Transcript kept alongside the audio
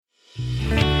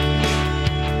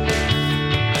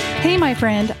my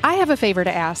friend, I have a favor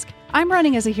to ask. I'm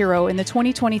running as a hero in the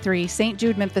 2023 St.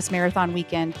 Jude Memphis Marathon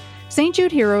weekend. St.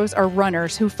 Jude heroes are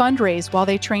runners who fundraise while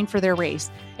they train for their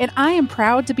race, and I am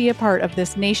proud to be a part of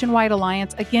this nationwide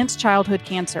alliance against childhood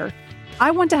cancer.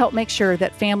 I want to help make sure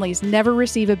that families never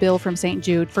receive a bill from St.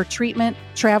 Jude for treatment,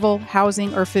 travel,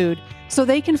 housing, or food, so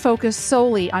they can focus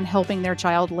solely on helping their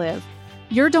child live.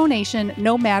 Your donation,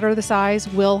 no matter the size,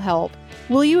 will help.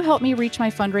 Will you help me reach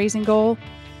my fundraising goal?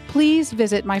 Please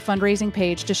visit my fundraising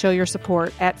page to show your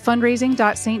support at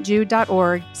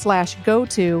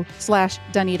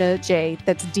fundraising.stjude.org/go-to/DonitaJ.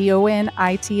 That's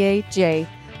DONITAJ.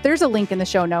 There's a link in the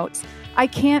show notes. I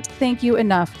can't thank you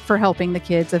enough for helping the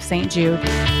kids of St. Jude.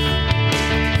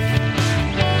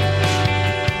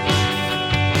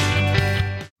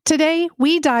 Today,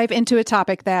 we dive into a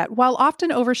topic that, while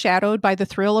often overshadowed by the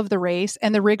thrill of the race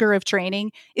and the rigor of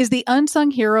training, is the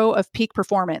unsung hero of peak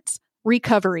performance: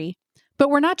 recovery. But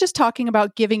we're not just talking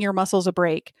about giving your muscles a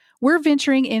break. We're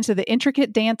venturing into the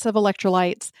intricate dance of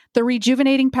electrolytes, the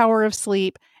rejuvenating power of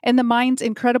sleep, and the mind's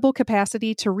incredible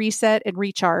capacity to reset and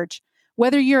recharge.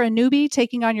 Whether you're a newbie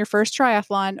taking on your first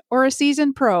triathlon or a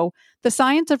seasoned pro, the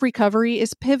science of recovery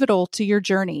is pivotal to your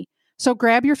journey. So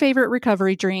grab your favorite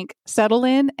recovery drink, settle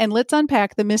in, and let's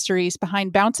unpack the mysteries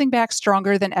behind bouncing back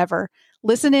stronger than ever.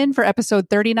 Listen in for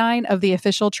episode 39 of the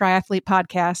official Triathlete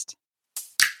podcast.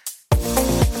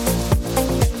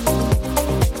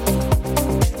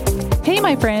 Hey,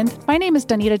 my friend. My name is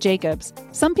Donita Jacobs.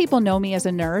 Some people know me as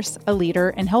a nurse, a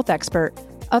leader, and health expert.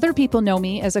 Other people know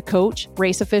me as a coach,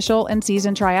 race official, and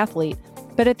seasoned triathlete.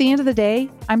 But at the end of the day,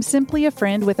 I'm simply a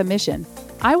friend with a mission.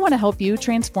 I want to help you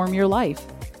transform your life.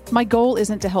 My goal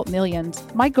isn't to help millions.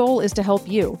 My goal is to help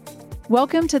you.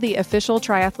 Welcome to the official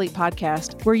Triathlete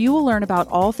podcast, where you will learn about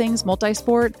all things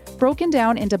multisport, broken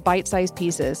down into bite-sized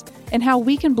pieces, and how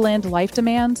we can blend life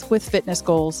demands with fitness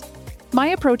goals. My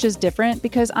approach is different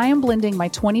because I am blending my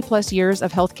 20-plus years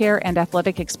of healthcare and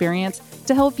athletic experience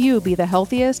to help you be the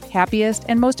healthiest, happiest,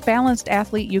 and most balanced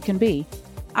athlete you can be.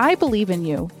 I believe in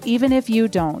you, even if you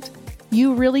don't.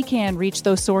 You really can reach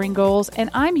those soaring goals, and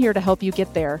I'm here to help you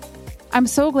get there. I'm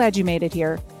so glad you made it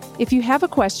here. If you have a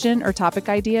question or topic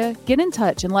idea, get in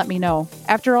touch and let me know.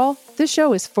 After all, this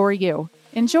show is for you.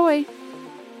 Enjoy!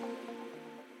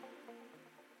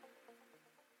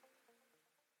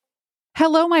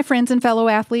 Hello, my friends and fellow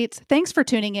athletes. Thanks for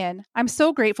tuning in. I'm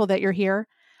so grateful that you're here.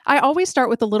 I always start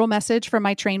with a little message from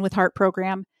my Train with Heart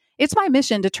program. It's my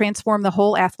mission to transform the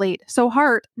whole athlete, so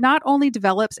Heart not only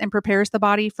develops and prepares the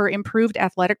body for improved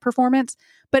athletic performance,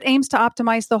 but aims to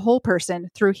optimize the whole person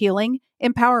through healing,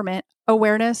 empowerment,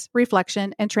 awareness,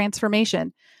 reflection, and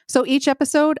transformation. So each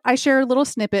episode, I share a little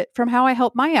snippet from how I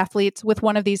help my athletes with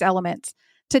one of these elements.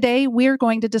 Today, we're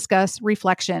going to discuss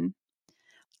reflection.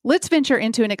 Let's venture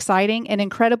into an exciting and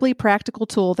incredibly practical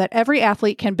tool that every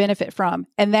athlete can benefit from,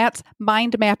 and that's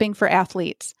mind mapping for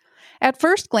athletes. At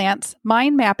first glance,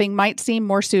 mind mapping might seem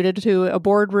more suited to a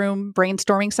boardroom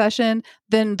brainstorming session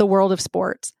than the world of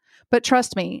sports. But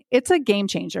trust me, it's a game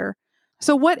changer.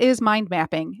 So what is mind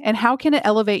mapping, and how can it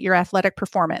elevate your athletic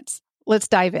performance? Let's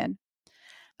dive in.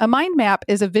 A mind map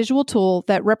is a visual tool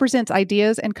that represents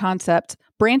ideas and concepts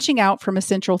branching out from a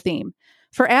central theme.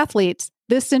 For athletes,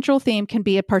 this central theme can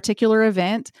be a particular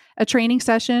event, a training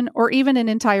session, or even an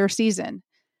entire season.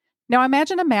 Now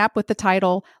imagine a map with the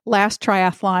title Last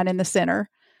Triathlon in the center.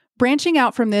 Branching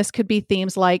out from this could be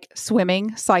themes like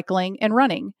swimming, cycling, and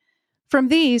running. From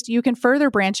these, you can further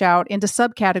branch out into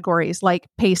subcategories like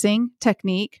pacing,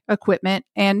 technique, equipment,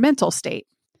 and mental state.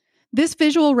 This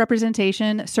visual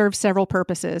representation serves several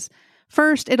purposes.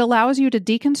 First, it allows you to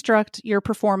deconstruct your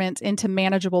performance into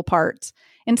manageable parts.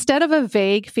 Instead of a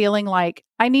vague feeling like,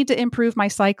 I need to improve my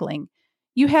cycling,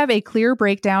 you have a clear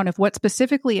breakdown of what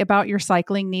specifically about your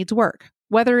cycling needs work,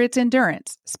 whether it's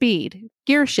endurance, speed,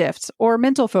 gear shifts, or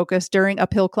mental focus during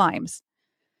uphill climbs.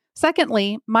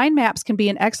 Secondly, mind maps can be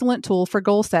an excellent tool for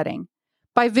goal setting.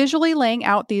 By visually laying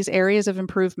out these areas of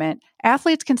improvement,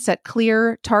 athletes can set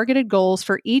clear, targeted goals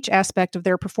for each aspect of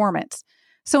their performance.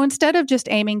 So instead of just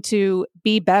aiming to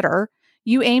be better,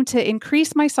 you aim to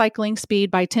increase my cycling speed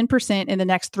by 10% in the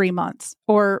next 3 months,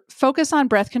 or focus on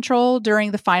breath control during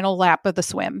the final lap of the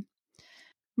swim.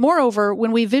 Moreover,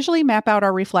 when we visually map out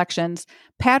our reflections,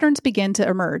 patterns begin to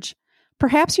emerge.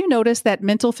 Perhaps you notice that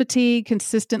mental fatigue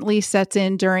consistently sets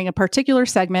in during a particular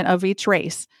segment of each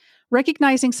race.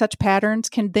 Recognizing such patterns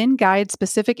can then guide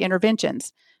specific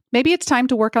interventions. Maybe it's time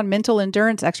to work on mental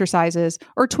endurance exercises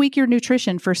or tweak your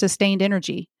nutrition for sustained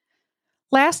energy.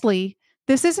 Lastly,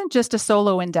 this isn't just a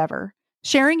solo endeavor.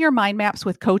 Sharing your mind maps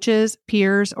with coaches,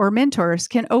 peers, or mentors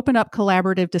can open up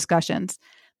collaborative discussions.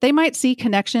 They might see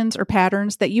connections or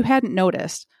patterns that you hadn't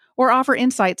noticed, or offer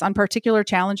insights on particular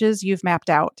challenges you've mapped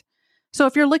out. So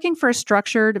if you're looking for a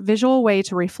structured, visual way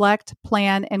to reflect,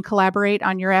 plan, and collaborate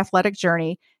on your athletic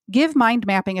journey, give mind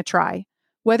mapping a try.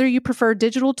 Whether you prefer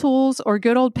digital tools or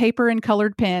good old paper and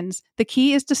colored pens, the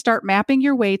key is to start mapping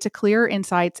your way to clearer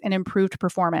insights and improved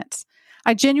performance.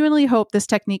 I genuinely hope this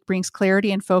technique brings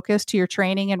clarity and focus to your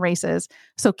training and races.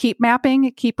 So keep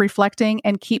mapping, keep reflecting,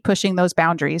 and keep pushing those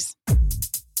boundaries.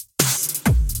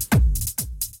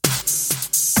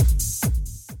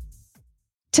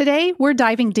 Today, we're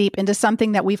diving deep into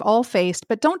something that we've all faced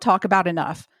but don't talk about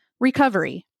enough: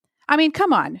 recovery. I mean,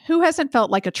 come on, who hasn't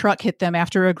felt like a truck hit them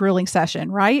after a grueling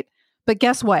session, right? But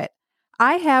guess what?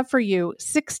 I have for you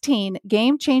 16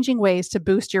 game-changing ways to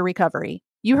boost your recovery.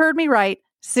 You heard me right,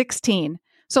 16.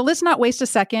 So let's not waste a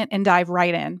second and dive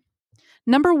right in.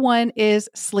 Number 1 is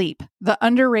sleep, the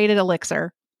underrated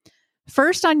elixir.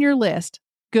 First on your list,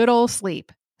 good old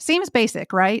sleep. Seems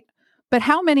basic, right? But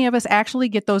how many of us actually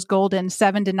get those golden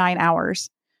 7 to 9 hours?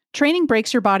 Training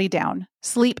breaks your body down.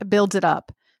 Sleep builds it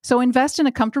up. So invest in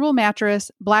a comfortable mattress,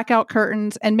 blackout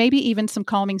curtains, and maybe even some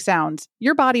calming sounds.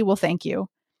 Your body will thank you.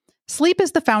 Sleep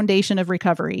is the foundation of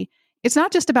recovery. It's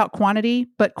not just about quantity,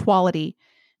 but quality.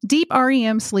 Deep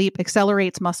REM sleep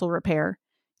accelerates muscle repair.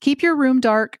 Keep your room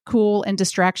dark, cool, and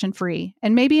distraction-free,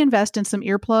 and maybe invest in some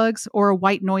earplugs or a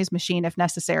white noise machine if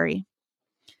necessary.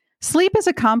 Sleep is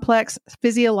a complex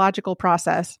physiological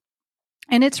process,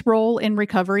 and its role in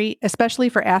recovery, especially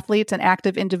for athletes and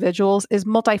active individuals, is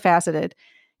multifaceted.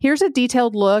 Here's a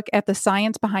detailed look at the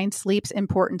science behind sleep's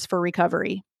importance for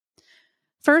recovery.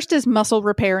 First is muscle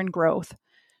repair and growth.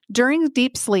 During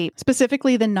deep sleep,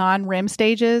 specifically the non-REM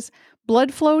stages,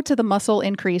 blood flow to the muscle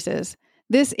increases.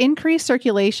 This increased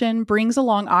circulation brings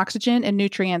along oxygen and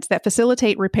nutrients that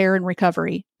facilitate repair and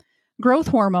recovery. Growth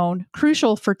hormone,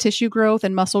 crucial for tissue growth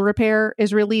and muscle repair,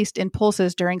 is released in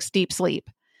pulses during deep sleep.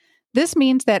 This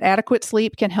means that adequate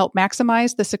sleep can help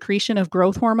maximize the secretion of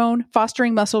growth hormone,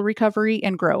 fostering muscle recovery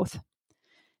and growth.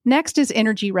 Next is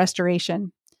energy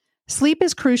restoration. Sleep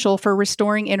is crucial for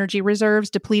restoring energy reserves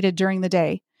depleted during the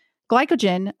day.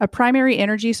 Glycogen, a primary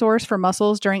energy source for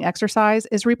muscles during exercise,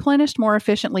 is replenished more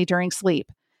efficiently during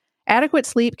sleep. Adequate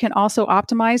sleep can also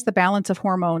optimize the balance of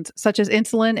hormones, such as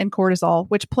insulin and cortisol,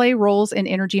 which play roles in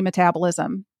energy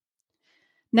metabolism.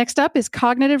 Next up is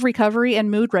cognitive recovery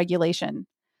and mood regulation.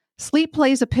 Sleep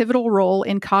plays a pivotal role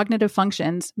in cognitive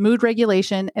functions, mood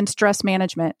regulation, and stress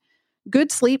management.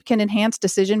 Good sleep can enhance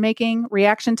decision-making,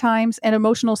 reaction times, and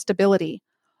emotional stability,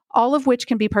 all of which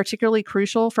can be particularly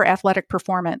crucial for athletic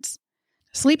performance.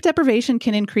 Sleep deprivation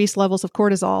can increase levels of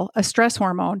cortisol, a stress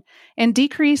hormone, and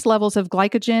decrease levels of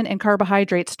glycogen and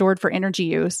carbohydrates stored for energy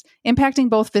use, impacting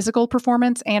both physical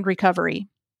performance and recovery.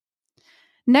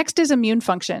 Next is immune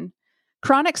function.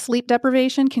 Chronic sleep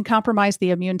deprivation can compromise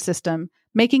the immune system,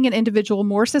 making an individual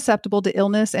more susceptible to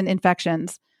illness and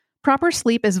infections. Proper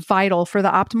sleep is vital for the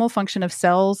optimal function of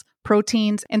cells,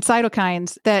 proteins, and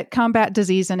cytokines that combat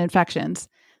disease and infections.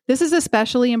 This is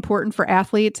especially important for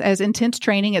athletes, as intense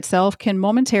training itself can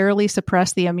momentarily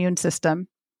suppress the immune system.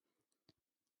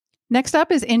 Next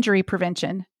up is injury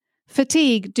prevention.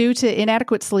 Fatigue due to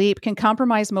inadequate sleep can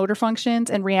compromise motor functions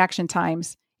and reaction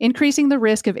times, increasing the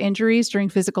risk of injuries during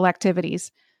physical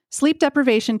activities. Sleep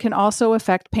deprivation can also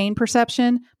affect pain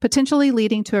perception, potentially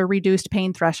leading to a reduced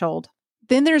pain threshold.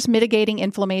 Then there's mitigating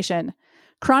inflammation.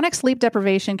 Chronic sleep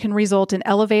deprivation can result in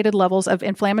elevated levels of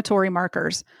inflammatory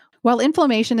markers. While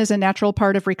inflammation is a natural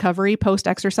part of recovery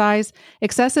post-exercise,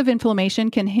 excessive inflammation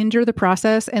can hinder the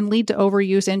process and lead to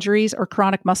overuse injuries or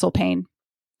chronic muscle pain.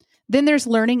 Then there's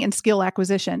learning and skill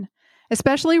acquisition.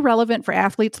 Especially relevant for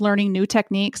athletes learning new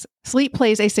techniques, sleep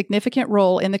plays a significant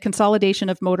role in the consolidation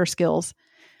of motor skills.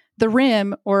 The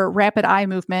REM, or rapid eye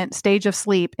movement, stage of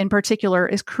sleep in particular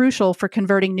is crucial for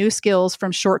converting new skills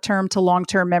from short-term to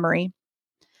long-term memory.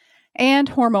 And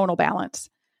hormonal balance.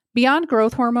 Beyond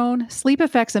growth hormone, sleep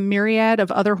affects a myriad of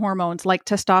other hormones like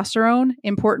testosterone,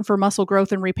 important for muscle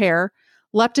growth and repair,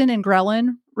 leptin and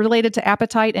ghrelin, related to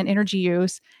appetite and energy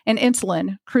use, and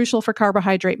insulin, crucial for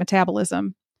carbohydrate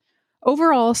metabolism.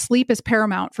 Overall, sleep is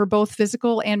paramount for both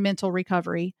physical and mental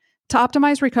recovery. To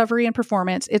optimize recovery and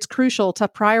performance, it's crucial to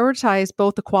prioritize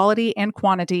both the quality and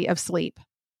quantity of sleep.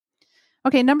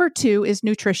 Okay, number 2 is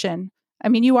nutrition.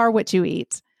 You are what you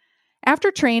eat.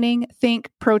 After training, think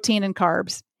protein and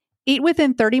carbs. Eat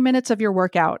within 30 minutes of your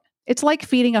workout. It's like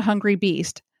feeding a hungry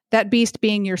beast, that beast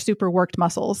being your super worked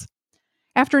muscles.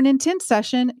 After an intense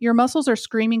session, your muscles are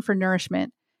screaming for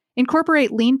nourishment.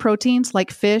 Incorporate lean proteins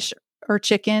like fish or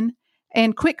chicken,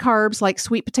 and quick carbs like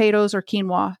sweet potatoes or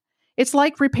quinoa. It's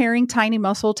like repairing tiny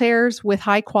muscle tears with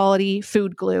high-quality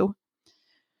food glue.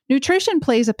 Nutrition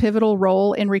plays a pivotal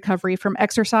role in recovery from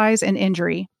exercise and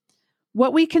injury.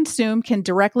 What we consume can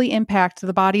directly impact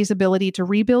the body's ability to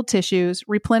rebuild tissues,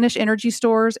 replenish energy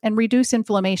stores, and reduce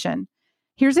inflammation.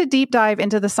 Here's a deep dive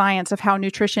into the science of how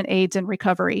nutrition aids in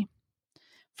recovery.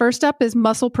 First up is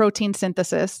muscle protein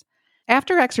synthesis.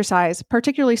 After exercise,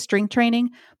 particularly strength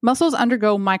training, muscles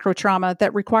undergo microtrauma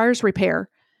that requires repair.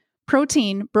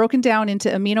 Protein, broken down into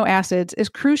amino acids, is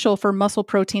crucial for muscle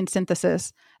protein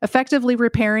synthesis, effectively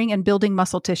repairing and building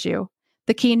muscle tissue.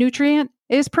 The key nutrient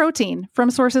is protein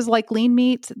from sources like lean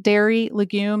meats, dairy,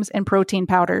 legumes, and protein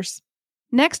powders.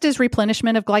 Next is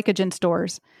replenishment of glycogen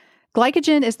stores.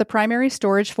 Glycogen is the primary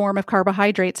storage form of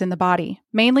carbohydrates in the body,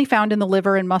 mainly found in the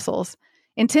liver and muscles.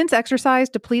 Intense exercise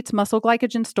depletes muscle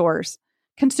glycogen stores.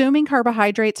 Consuming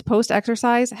carbohydrates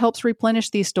post-exercise helps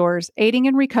replenish these stores, aiding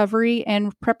in recovery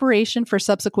and preparation for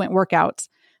subsequent workouts.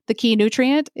 The key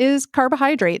nutrient is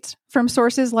carbohydrates from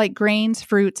sources like grains,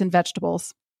 fruits, and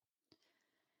vegetables.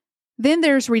 Then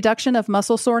there's reduction of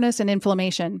muscle soreness and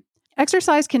inflammation.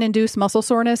 Exercise can induce muscle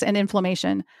soreness and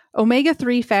inflammation.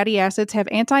 Omega-3 fatty acids have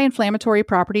anti-inflammatory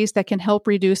properties that can help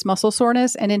reduce muscle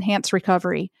soreness and enhance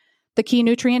recovery. The key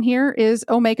nutrient here is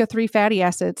omega-3 fatty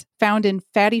acids, found in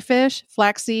fatty fish,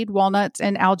 flaxseed, walnuts,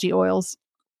 and algae oils.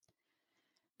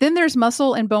 Then there's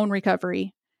muscle and bone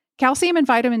recovery. Calcium and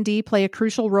vitamin D play a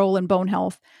crucial role in bone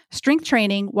health. Strength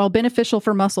training, while beneficial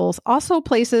for muscles, also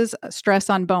places stress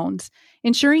on bones.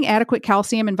 Ensuring adequate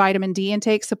calcium and vitamin D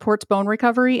intake supports bone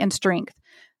recovery and strength.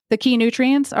 The key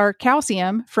nutrients are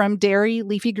calcium from dairy,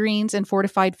 leafy greens, and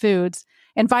fortified foods,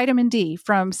 and vitamin D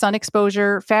from sun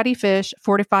exposure, fatty fish,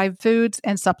 fortified foods,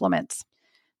 and supplements.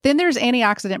 Then there's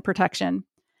antioxidant protection.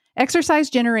 Exercise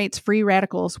generates free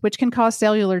radicals, which can cause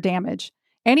cellular damage.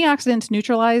 Antioxidants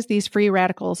neutralize these free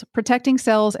radicals, protecting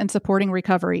cells and supporting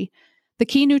recovery. The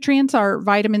key nutrients are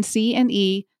vitamin C and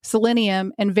E,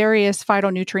 selenium, and various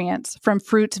phytonutrients from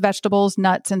fruits, vegetables,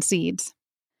 nuts, and seeds.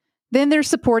 Then there's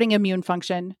supporting immune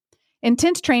function.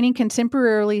 Intense training can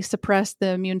temporarily suppress the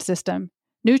immune system.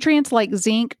 Nutrients like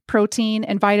zinc, protein,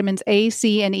 and vitamins A,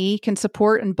 C, and E can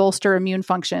support and bolster immune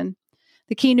function.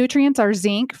 The key nutrients are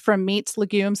zinc from meats,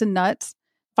 legumes, and nuts,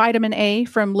 vitamin A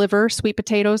from liver, sweet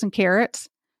potatoes, and carrots,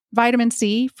 vitamin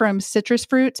C from citrus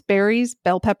fruits, berries,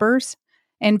 bell peppers,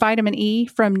 and vitamin E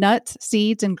from nuts,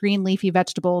 seeds, and green leafy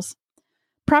vegetables.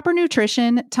 Proper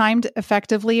nutrition, timed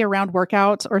effectively around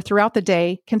workouts or throughout the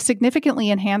day, can significantly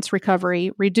enhance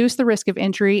recovery, reduce the risk of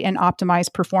injury, and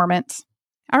optimize performance.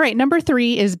 All right, number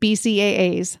 3 is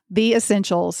BCAAs, the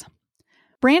essentials.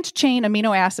 Branch-chain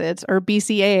amino acids, or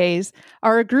BCAAs,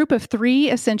 are a group of 3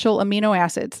 essential amino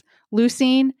acids: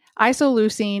 leucine,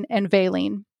 isoleucine, and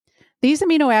valine. These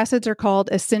amino acids are called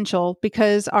essential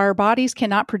because our bodies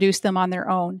cannot produce them on their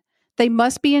own. They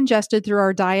must be ingested through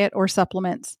our diet or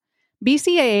supplements.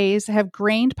 BCAAs have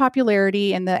gained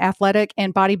popularity in the athletic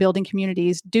and bodybuilding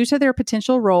communities due to their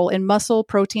potential role in muscle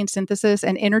protein synthesis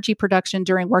and energy production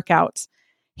during workouts.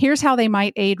 Here's how they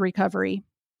might aid recovery.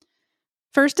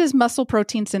 First is muscle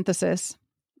protein synthesis.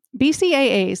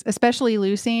 BCAAs, especially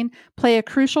leucine, play a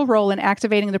crucial role in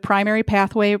activating the primary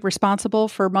pathway responsible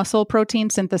for muscle protein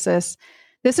synthesis.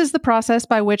 This is the process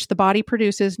by which the body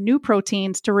produces new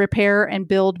proteins to repair and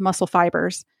build muscle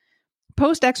fibers.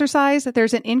 Post-exercise,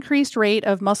 there's an increased rate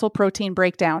of muscle protein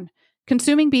breakdown.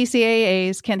 Consuming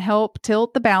BCAAs can help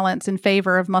tilt the balance in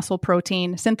favor of muscle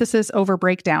protein synthesis over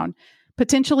breakdown,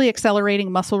 potentially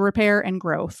accelerating muscle repair and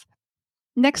growth.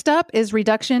 Next up is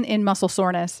reduction in muscle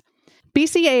soreness.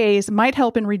 BCAAs might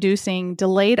help in reducing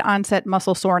delayed onset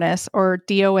muscle soreness, or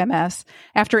DOMS,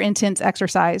 after intense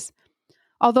exercise.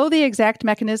 Although the exact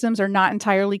mechanisms are not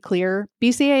entirely clear,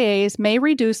 BCAAs may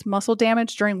reduce muscle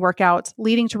damage during workouts,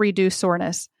 leading to reduced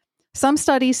soreness. Some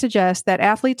studies suggest that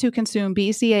athletes who consume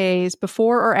BCAAs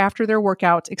before or after their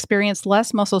workouts experience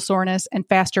less muscle soreness and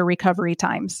faster recovery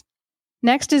times.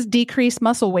 Next is decreased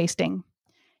muscle wasting.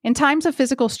 In times of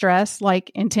physical stress,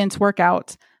 like intense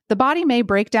workouts, the body may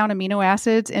break down amino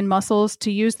acids in muscles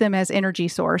to use them as energy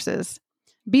sources.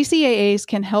 BCAAs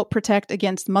can help protect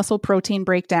against muscle protein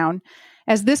breakdown,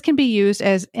 as this can be used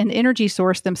as an energy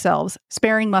source themselves,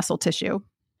 sparing muscle tissue.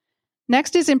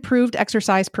 Next is improved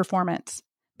exercise performance.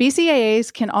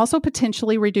 BCAAs can also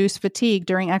potentially reduce fatigue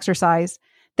during exercise.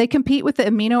 They compete with the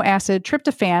amino acid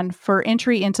tryptophan for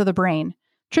entry into the brain.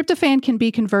 Tryptophan can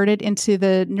be converted into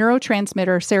the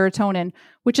neurotransmitter serotonin,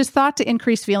 which is thought to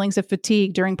increase feelings of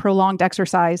fatigue during prolonged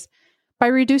exercise. By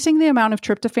reducing the amount of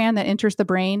tryptophan that enters the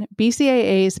brain,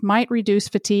 BCAAs might reduce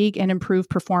fatigue and improve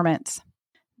performance.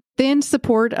 Then,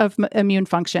 support of immune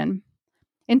function.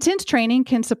 Intense training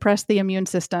can suppress the immune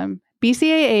system.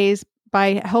 BCAAs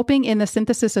by helping in the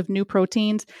synthesis of new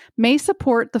proteins may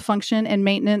support the function and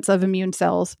maintenance of immune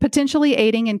cells, potentially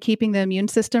aiding in keeping the immune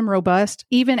system robust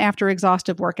even after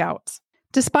exhaustive workouts.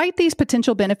 Despite these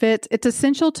potential benefits, it's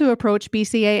essential to approach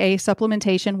BCAA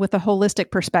supplementation with a holistic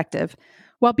perspective.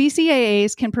 While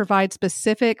BCAAs can provide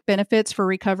specific benefits for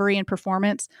recovery and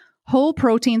performance, whole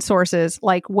protein sources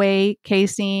like whey,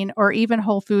 casein, or even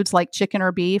whole foods like chicken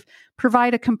or beef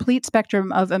provide a complete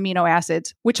spectrum of amino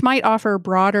acids, which might offer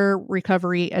broader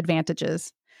recovery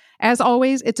advantages. As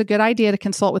always, it's a good idea to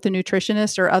consult with a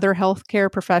nutritionist or other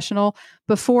healthcare professional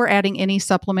before adding any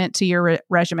supplement to your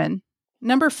regimen.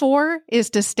 Number 4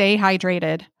 is to stay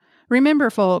hydrated.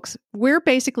 Remember, folks, we're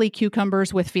basically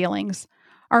cucumbers with feelings.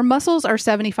 Our muscles are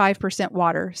 75%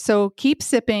 water, so keep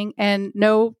sipping, and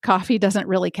no, coffee doesn't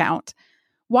really count.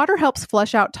 Water helps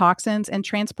flush out toxins and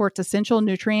transports essential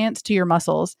nutrients to your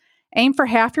muscles. Aim for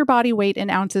half your body weight in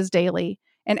ounces daily,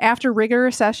 and after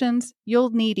rigorous sessions, you'll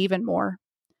need even more.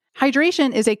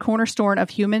 Hydration is a cornerstone of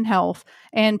human health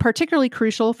and particularly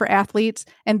crucial for athletes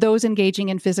and those engaging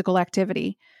in physical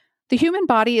activity. The human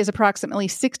body is approximately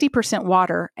 60%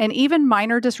 water, and even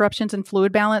minor disruptions in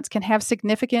fluid balance can have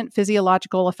significant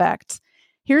physiological effects.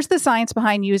 Here's the science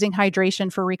behind using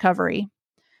hydration for recovery.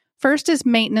 First is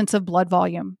maintenance of blood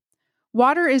volume.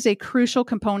 Water is a crucial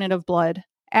component of blood.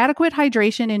 Adequate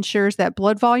hydration ensures that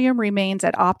blood volume remains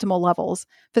at optimal levels,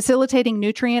 facilitating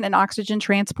nutrient and oxygen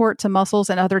transport to muscles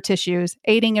and other tissues,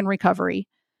 aiding in recovery.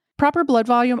 Proper blood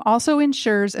volume also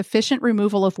ensures efficient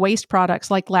removal of waste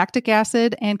products like lactic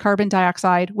acid and carbon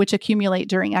dioxide, which accumulate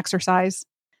during exercise.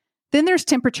 Then there's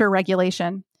temperature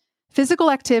regulation. Physical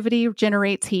activity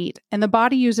generates heat, and the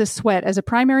body uses sweat as a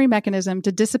primary mechanism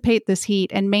to dissipate this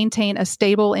heat and maintain a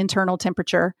stable internal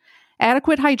temperature.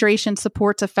 Adequate hydration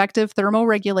supports effective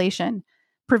thermoregulation,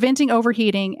 preventing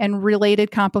overheating and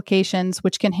related complications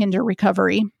which can hinder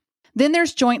recovery. Then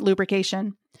there's joint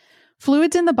lubrication.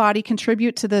 Fluids in the body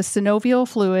contribute to the synovial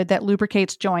fluid that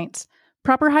lubricates joints.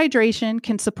 Proper hydration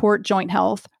can support joint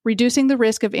health, reducing the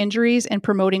risk of injuries and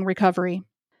promoting recovery.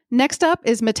 Next up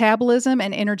is metabolism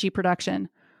and energy production.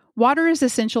 Water is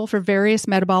essential for various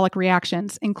metabolic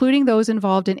reactions, including those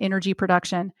involved in energy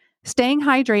production. Staying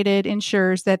hydrated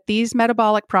ensures that these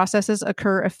metabolic processes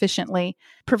occur efficiently,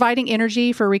 providing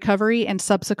energy for recovery and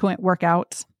subsequent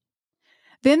workouts.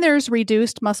 Then there's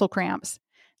reduced muscle cramps.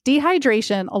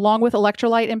 Dehydration, along with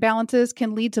electrolyte imbalances,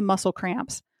 can lead to muscle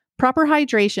cramps. Proper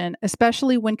hydration,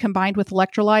 especially when combined with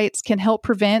electrolytes, can help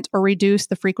prevent or reduce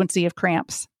the frequency of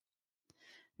cramps.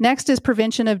 Next is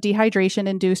prevention of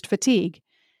dehydration-induced fatigue.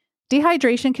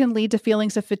 Dehydration can lead to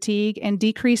feelings of fatigue and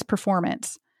decreased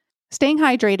performance. Staying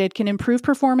hydrated can improve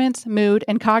performance, mood,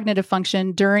 and cognitive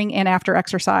function during and after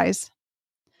exercise.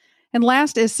 And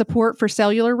last is support for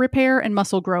cellular repair and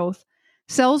muscle growth.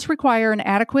 Cells require an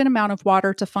adequate amount of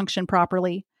water to function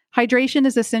properly. Hydration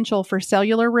is essential for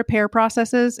cellular repair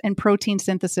processes and protein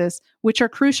synthesis, which are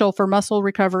crucial for muscle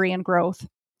recovery and growth.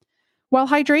 While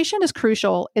hydration is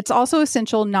crucial, it's also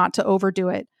essential not to overdo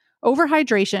it.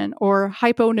 Overhydration, or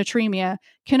hyponatremia,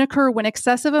 can occur when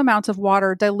excessive amounts of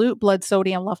water dilute blood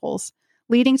sodium levels,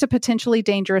 leading to potentially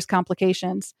dangerous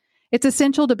complications. It's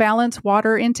essential to balance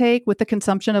water intake with the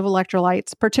consumption of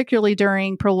electrolytes, particularly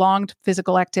during prolonged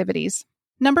physical activities.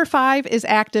 Number 5 is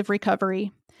active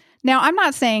recovery. Now, I'm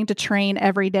not saying to train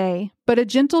every day, but a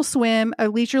gentle swim, a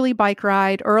leisurely bike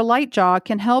ride, or a light jog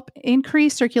can help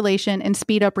increase circulation and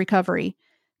speed up recovery.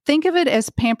 Think of it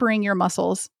as pampering your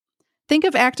muscles. Think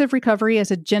of active recovery as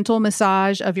a gentle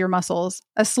massage of your muscles.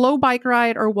 A slow bike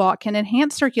ride or walk can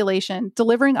enhance circulation,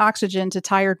 delivering oxygen to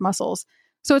tired muscles.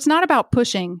 So it's not about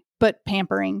pushing, but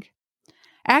pampering.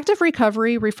 Active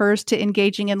recovery refers to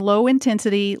engaging in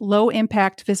low-intensity,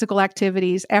 low-impact physical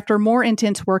activities after more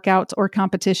intense workouts or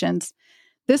competitions.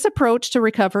 This approach to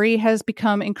recovery has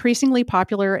become increasingly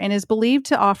popular and is believed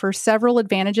to offer several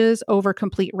advantages over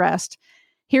complete rest.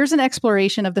 Here's an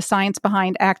exploration of the science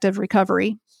behind active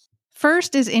recovery.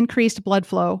 First is increased blood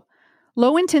flow.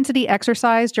 Low-intensity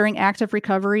exercise during active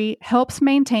recovery helps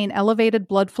maintain elevated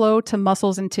blood flow to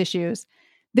muscles and tissues.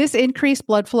 This increased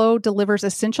blood flow delivers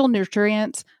essential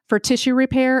nutrients for tissue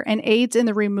repair and aids in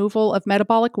the removal of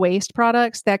metabolic waste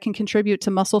products that can contribute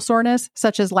to muscle soreness,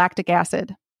 such as lactic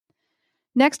acid.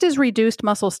 Next is reduced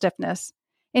muscle stiffness.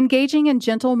 Engaging in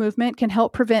gentle movement can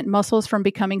help prevent muscles from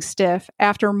becoming stiff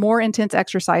after more intense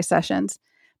exercise sessions.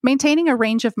 Maintaining a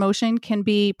range of motion can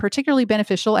be particularly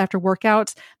beneficial after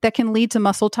workouts that can lead to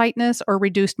muscle tightness or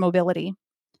reduced mobility.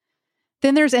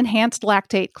 Then there's enhanced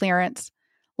lactate clearance.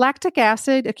 Lactic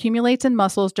acid accumulates in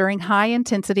muscles during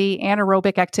high-intensity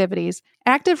anaerobic activities.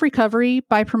 Active recovery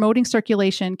by promoting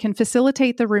circulation can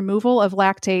facilitate the removal of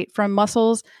lactate from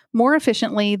muscles more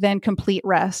efficiently than complete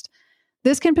rest.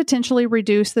 This can potentially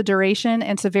reduce the duration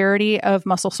and severity of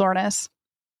muscle soreness.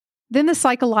 Then the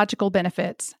psychological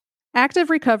benefits. Active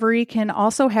recovery can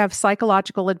also have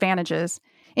psychological advantages.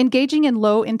 Engaging in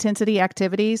low-intensity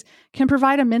activities can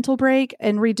provide a mental break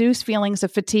and reduce feelings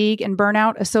of fatigue and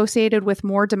burnout associated with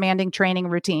more demanding training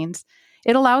routines.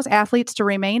 It allows athletes to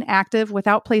remain active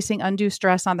without placing undue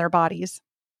stress on their bodies.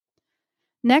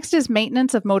 Next is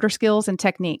maintenance of motor skills and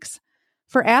techniques.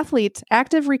 For athletes,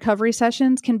 active recovery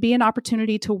sessions can be an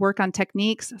opportunity to work on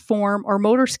techniques, form, or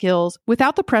motor skills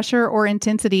without the pressure or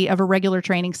intensity of a regular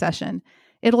training session.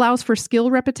 It allows for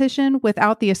skill repetition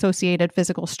without the associated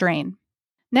physical strain.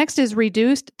 Next is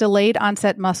reduced delayed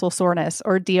onset muscle soreness,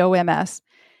 or DOMS.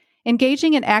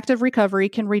 Engaging in active recovery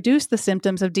can reduce the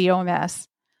symptoms of DOMS.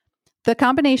 The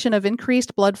combination of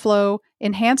increased blood flow,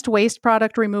 enhanced waste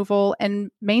product removal,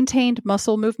 and maintained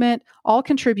muscle movement all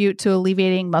contribute to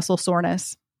alleviating muscle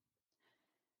soreness.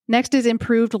 Next is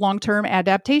improved long-term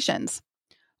adaptations.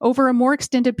 Over a more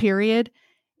extended period,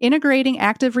 integrating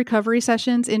active recovery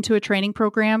sessions into a training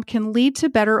program can lead to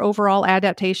better overall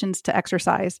adaptations to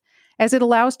exercise, as it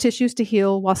allows tissues to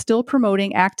heal while still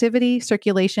promoting activity,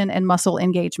 circulation, and muscle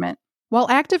engagement. While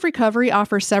active recovery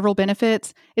offers several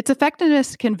benefits, its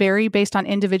effectiveness can vary based on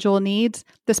individual needs,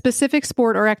 the specific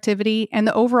sport or activity, and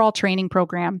the overall training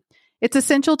program. It's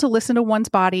essential to listen to one's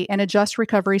body and adjust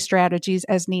recovery strategies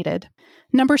as needed.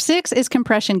 Number 6 is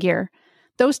compression gear.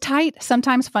 Those tight,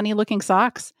 sometimes funny-looking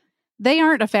socks, they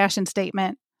aren't a fashion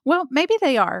statement. Well, maybe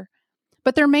they are,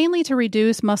 but they're mainly to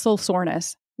reduce muscle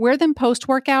soreness. Wear them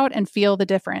post-workout and feel the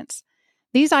difference.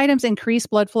 These items increase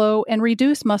blood flow and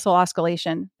reduce muscle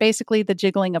oscillation, basically the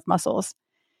jiggling of muscles.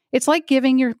 It's like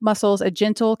giving your muscles a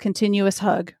gentle, continuous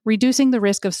hug, reducing the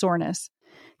risk of soreness.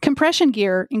 Compression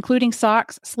gear, including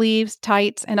socks, sleeves,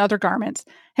 tights, and other garments,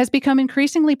 has become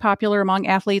increasingly popular among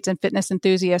athletes and fitness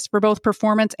enthusiasts for both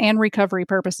performance and recovery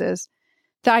purposes.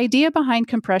 The idea behind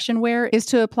compression wear is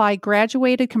to apply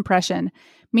graduated compression,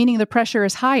 meaning the pressure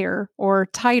is higher or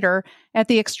tighter at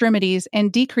the extremities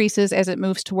and decreases as it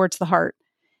moves towards the heart.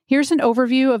 Here's an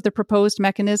overview of the proposed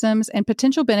mechanisms and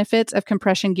potential benefits of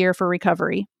compression gear for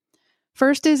recovery.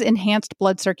 First is enhanced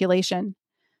blood circulation.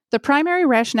 The primary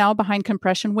rationale behind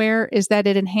compression wear is that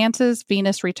it enhances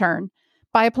venous return.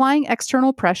 By applying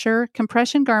external pressure,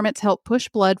 compression garments help push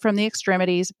blood from the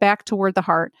extremities back toward the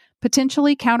heart,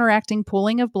 potentially counteracting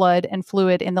pooling of blood and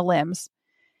fluid in the limbs.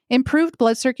 Improved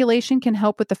blood circulation can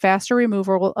help with the faster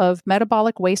removal of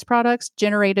metabolic waste products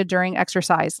generated during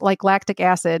exercise, like lactic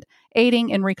acid, aiding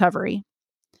in recovery.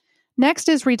 Next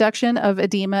is reduction of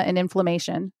edema and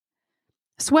inflammation.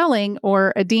 Swelling,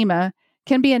 or edema,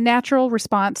 can be a natural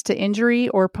response to injury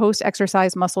or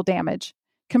post-exercise muscle damage.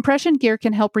 Compression gear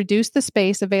can help reduce the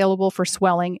space available for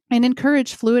swelling and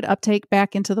encourage fluid uptake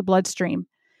back into the bloodstream.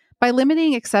 By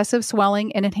limiting excessive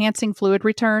swelling and enhancing fluid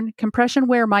return, compression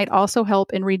wear might also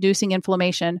help in reducing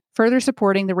inflammation, further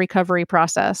supporting the recovery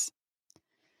process.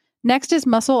 Next is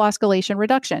muscle oscillation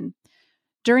reduction.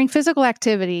 During physical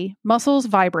activity, muscles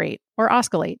vibrate or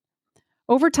oscillate.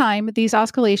 Over time, these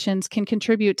oscillations can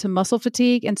contribute to muscle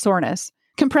fatigue and soreness.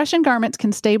 Compression garments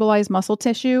can stabilize muscle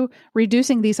tissue,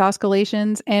 reducing these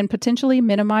oscillations and potentially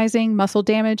minimizing muscle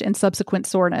damage and subsequent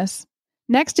soreness.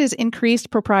 Next is increased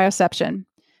proprioception.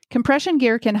 Compression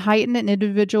gear can heighten an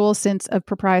individual's sense of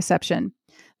proprioception,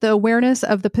 the awareness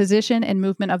of the position and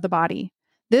movement of the body.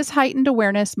 This heightened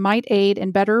awareness might aid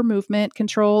in better movement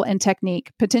control and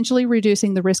technique, potentially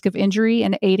reducing the risk of injury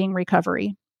and aiding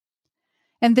recovery.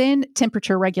 And then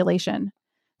temperature regulation.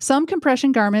 Some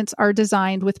compression garments are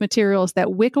designed with materials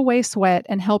that wick away sweat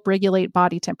and help regulate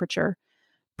body temperature.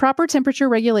 Proper temperature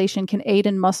regulation can aid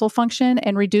in muscle function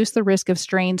and reduce the risk of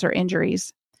strains or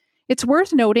injuries. It's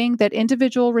worth noting that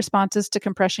individual responses to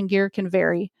compression gear can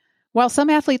vary. While some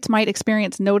athletes might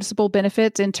experience noticeable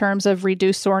benefits in terms of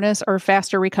reduced soreness or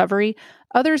faster recovery,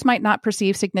 others might not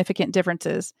perceive significant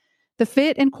differences. The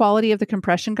fit and quality of the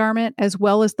compression garment, as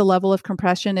well as the level of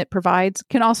compression it provides,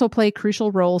 can also play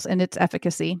crucial roles in its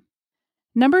efficacy.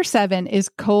 Number 7 is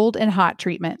cold and hot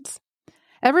treatments.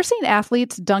 Ever seen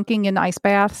athletes dunking in ice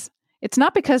baths? It's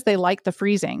not because they like the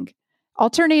freezing.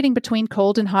 Alternating between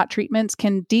cold and hot treatments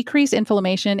can decrease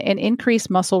inflammation and increase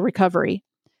muscle recovery.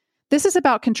 This is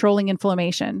about controlling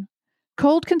inflammation.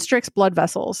 Cold constricts blood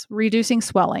vessels, reducing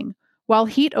swelling, while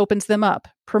heat opens them up,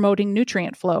 promoting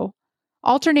nutrient flow.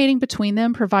 Alternating between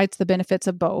them provides the benefits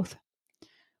of both.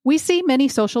 We see many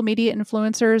social media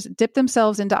influencers dip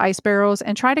themselves into ice barrels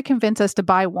and try to convince us to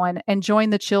buy one and join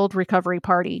the chilled recovery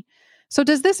party. So,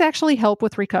 does this actually help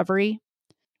with recovery?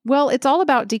 Well, it's all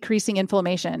about decreasing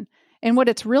inflammation. And what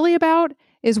it's really about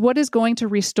is what is going to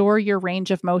restore your range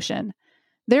of motion.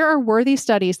 There are worthy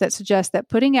studies that suggest that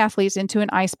putting athletes into an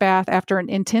ice bath after an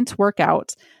intense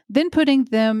workout, then putting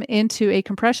them into a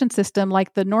compression system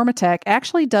like the Normatec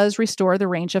actually does restore the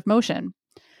range of motion.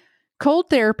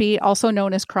 Cold therapy, also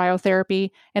known as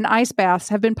cryotherapy, and ice baths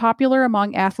have been popular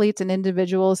among athletes and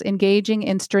individuals engaging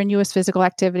in strenuous physical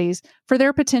activities for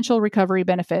their potential recovery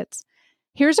benefits.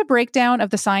 Here's a breakdown of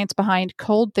the science behind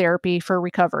cold therapy for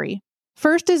recovery.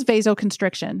 First is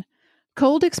vasoconstriction.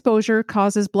 Cold exposure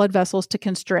causes blood vessels to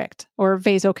constrict, or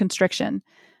vasoconstriction.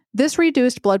 This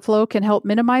reduced blood flow can help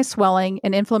minimize swelling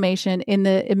and inflammation in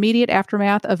the immediate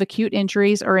aftermath of acute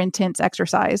injuries or intense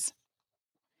exercise.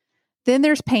 Then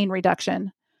there's pain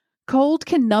reduction. Cold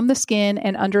can numb the skin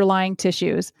and underlying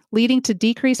tissues, leading to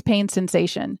decreased pain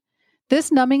sensation.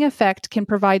 This numbing effect can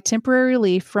provide temporary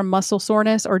relief from muscle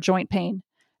soreness or joint pain.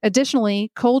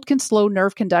 Additionally, cold can slow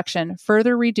nerve conduction,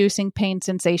 further reducing pain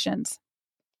sensations.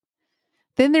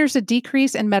 Then there's a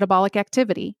decrease in metabolic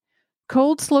activity.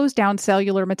 Cold slows down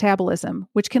cellular metabolism,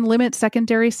 which can limit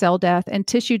secondary cell death and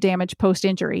tissue damage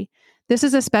post-injury. This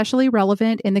is especially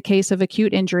relevant in the case of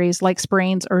acute injuries like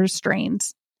sprains or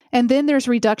strains. And then there's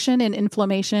reduction in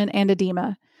inflammation and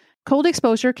edema. Cold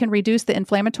exposure can reduce the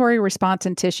inflammatory response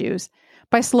in tissues.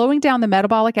 By slowing down the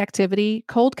metabolic activity,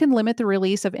 cold can limit the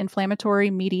release of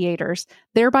inflammatory mediators,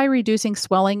 thereby reducing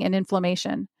swelling and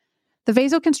inflammation. The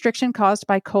vasoconstriction caused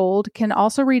by cold can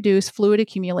also reduce fluid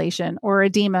accumulation or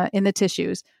edema in the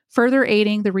tissues, further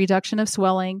aiding the reduction of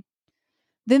swelling.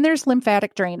 Then there's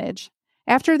lymphatic drainage.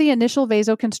 After the initial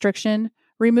vasoconstriction,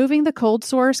 removing the cold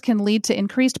source can lead to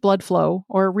increased blood flow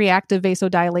or reactive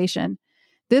vasodilation.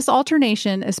 This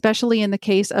alternation, especially in the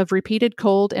case of repeated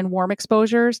cold and warm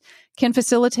exposures, can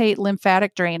facilitate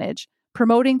lymphatic drainage,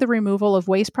 promoting the removal of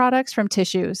waste products from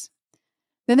tissues.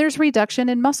 Then there's reduction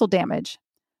in muscle damage.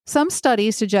 Some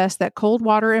studies suggest that cold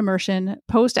water immersion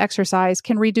post-exercise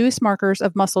can reduce markers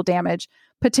of muscle damage,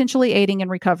 potentially aiding in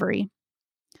recovery.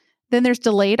 Then there's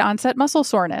delayed onset muscle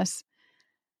soreness.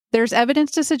 There's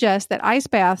evidence to suggest that ice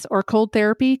baths or cold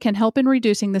therapy can help in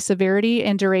reducing the severity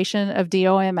and duration of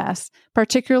DOMS,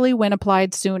 particularly when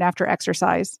applied soon after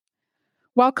exercise.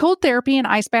 While cold therapy and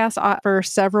ice baths offer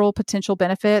several potential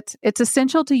benefits, it's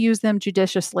essential to use them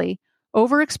judiciously.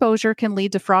 Overexposure can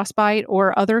lead to frostbite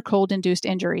or other cold-induced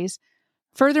injuries.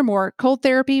 Furthermore, cold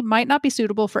therapy might not be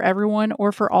suitable for everyone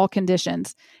or for all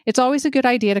conditions. It's always a good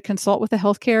idea to consult with a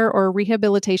healthcare or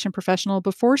rehabilitation professional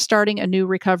before starting a new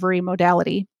recovery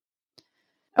modality.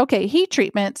 Okay, heat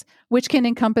treatments, which can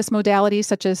encompass modalities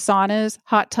such as saunas,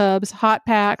 hot tubs, hot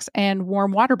packs, and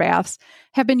warm water baths,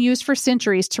 have been used for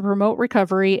centuries to promote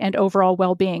recovery and overall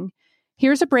well-being.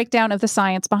 Here's a breakdown of the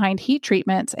science behind heat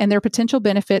treatments and their potential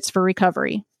benefits for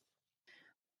recovery.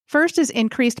 First is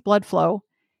increased blood flow.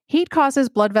 Heat causes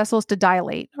blood vessels to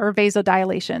dilate, or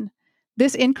vasodilation.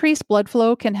 This increased blood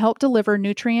flow can help deliver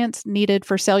nutrients needed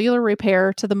for cellular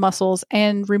repair to the muscles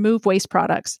and remove waste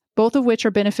products, both of which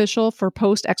are beneficial for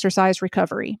post-exercise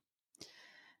recovery.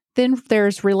 Then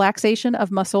there's relaxation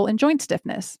of muscle and joint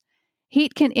stiffness.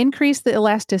 Heat can increase the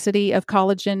elasticity of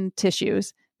collagen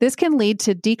tissues. This can lead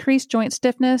to decreased joint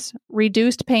stiffness,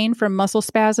 reduced pain from muscle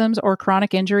spasms or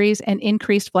chronic injuries, and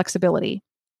increased flexibility.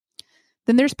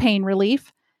 Then there's pain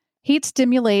relief. Heat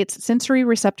stimulates sensory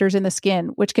receptors in the skin,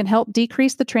 which can help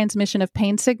decrease the transmission of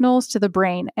pain signals to the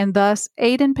brain and thus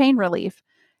aid in pain relief.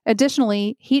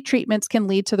 Additionally, heat treatments can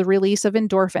lead to the release of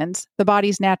endorphins, the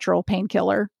body's natural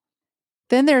painkiller.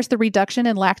 Then there's the reduction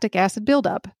in lactic acid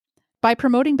buildup. By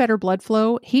promoting better blood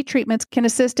flow, heat treatments can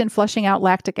assist in flushing out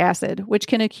lactic acid, which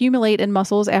can accumulate in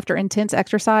muscles after intense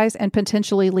exercise and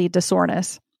potentially lead to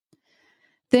soreness.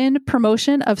 Then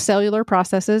promotion of cellular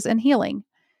processes and healing.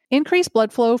 Increased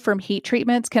blood flow from heat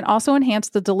treatments can also enhance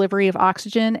the delivery of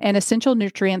oxygen and essential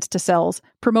nutrients to cells,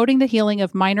 promoting the healing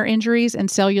of minor injuries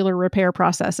and cellular repair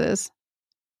processes.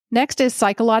 Next is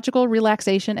psychological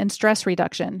relaxation and stress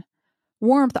reduction.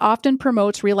 Warmth often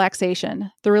promotes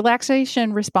relaxation. The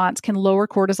relaxation response can lower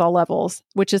cortisol levels,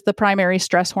 which is the primary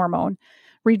stress hormone,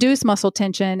 reduce muscle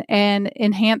tension, and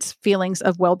enhance feelings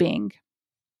of well-being.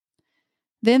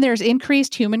 Then there's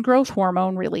increased human growth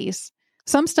hormone release.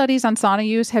 Some studies on sauna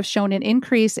use have shown an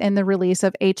increase in the release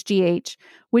of HGH,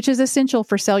 which is essential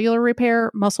for cellular repair,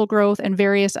 muscle growth, and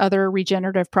various other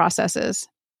regenerative processes.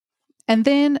 And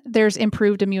then there's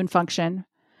improved immune function.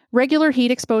 Regular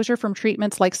heat exposure from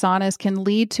treatments like saunas can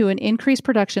lead to an increased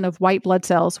production of white blood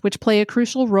cells, which play a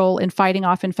crucial role in fighting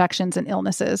off infections and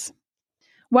illnesses.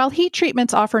 While heat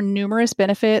treatments offer numerous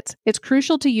benefits, it's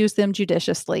crucial to use them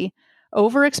judiciously.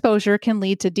 Overexposure can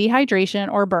lead to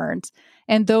dehydration or burns,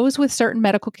 and those with certain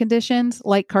medical conditions,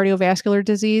 like cardiovascular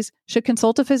disease, should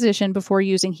consult a physician before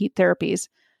using heat therapies.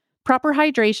 Proper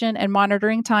hydration and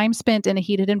monitoring time spent in a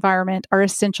heated environment are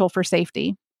essential for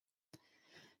safety.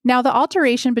 Now, the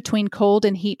alteration between cold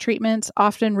and heat treatments,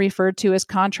 often referred to as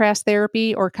contrast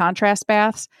therapy or contrast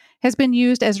baths, has been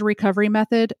used as a recovery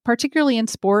method, particularly in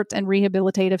sports and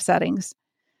rehabilitative settings.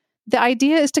 The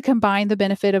idea is to combine the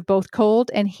benefit of both cold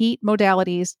and heat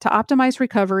modalities to optimize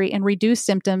recovery and reduce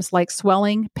symptoms like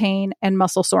swelling, pain, and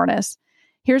muscle soreness.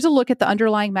 Here's a look at the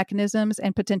underlying mechanisms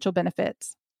and potential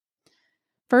benefits.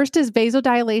 First is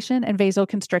vasodilation and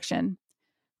vasoconstriction.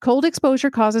 Cold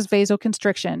exposure causes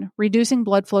vasoconstriction, reducing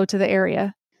blood flow to the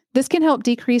area. This can help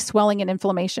decrease swelling and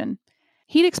inflammation.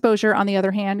 Heat exposure, on the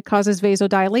other hand, causes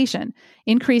vasodilation,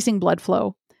 increasing blood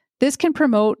flow. This can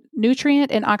promote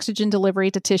nutrient and oxygen delivery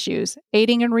to tissues,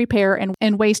 aiding in repair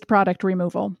and waste product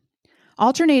removal.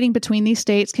 Alternating between these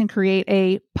states can create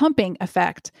a pumping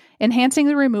effect, enhancing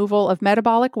the removal of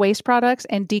metabolic waste products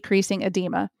and decreasing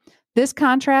edema. This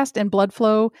contrast in blood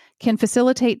flow can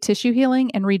facilitate tissue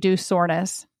healing and reduce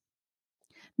soreness.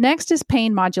 Next is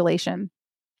pain modulation.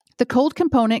 The cold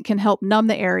component can help numb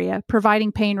the area,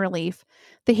 providing pain relief.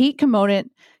 The heat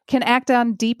component can act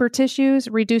on deeper tissues,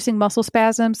 reducing muscle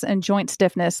spasms and joint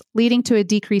stiffness, leading to a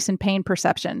decrease in pain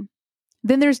perception.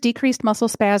 Then there's decreased muscle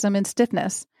spasm and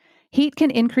stiffness. Heat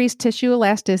can increase tissue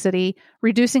elasticity,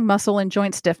 reducing muscle and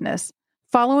joint stiffness.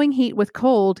 Following heat with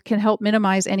cold can help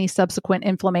minimize any subsequent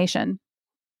inflammation.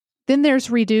 Then there's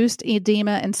reduced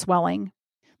edema and swelling.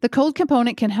 The cold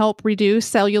component can help reduce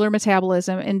cellular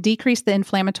metabolism and decrease the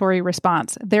inflammatory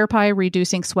response, thereby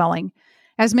reducing swelling.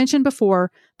 As mentioned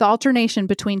before, the alternation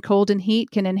between cold and heat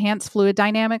can enhance fluid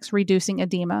dynamics, reducing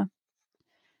edema.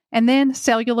 And then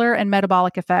cellular and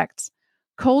metabolic effects.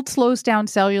 Cold slows down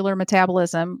cellular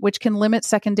metabolism, which can limit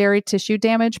secondary tissue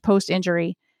damage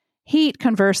post-injury. Heat,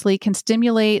 conversely, can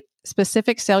stimulate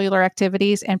specific cellular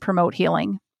activities and promote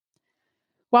healing.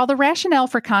 While the rationale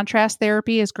for contrast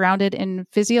therapy is grounded in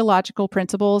physiological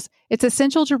principles, it's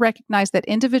essential to recognize that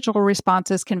individual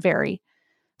responses can vary.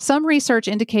 Some research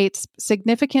indicates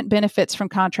significant benefits from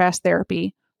contrast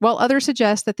therapy, while others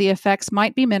suggest that the effects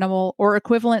might be minimal or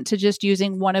equivalent to just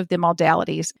using one of the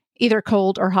modalities, either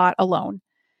cold or hot alone.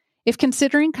 If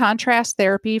considering contrast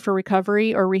therapy for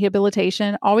recovery or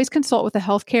rehabilitation, always consult with a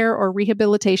healthcare or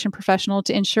rehabilitation professional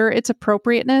to ensure its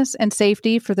appropriateness and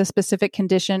safety for the specific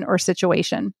condition or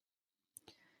situation.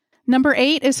 Number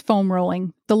 8 is foam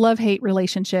rolling, the love-hate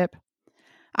relationship.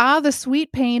 The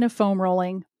sweet pain of foam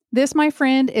rolling. This, my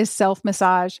friend, is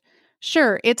self-massage.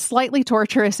 Sure, it's slightly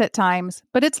torturous at times,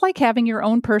 but it's like having your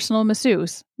own personal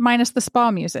masseuse, minus the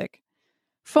spa music.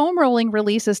 Foam rolling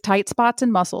releases tight spots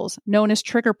in muscles, known as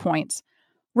trigger points.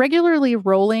 Regularly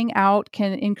rolling out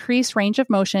can increase range of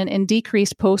motion and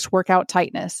decrease post-workout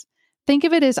tightness. Think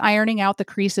of it as ironing out the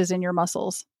creases in your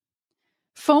muscles.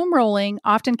 Foam rolling,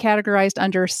 often categorized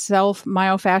under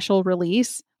self-myofascial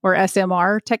release, or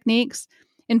SMR techniques,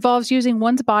 involves using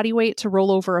one's body weight to roll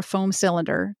over a foam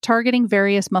cylinder, targeting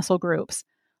various muscle groups.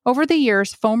 Over the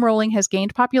years, foam rolling has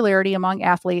gained popularity among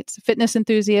athletes, fitness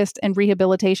enthusiasts, and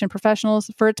rehabilitation professionals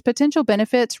for its potential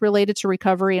benefits related to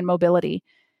recovery and mobility.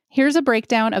 Here's a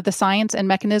breakdown of the science and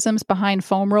mechanisms behind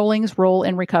foam rolling's role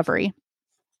in recovery.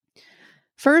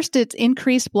 First, it's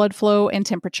increased blood flow and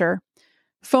temperature.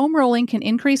 Foam rolling can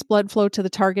increase blood flow to the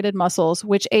targeted muscles,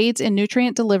 which aids in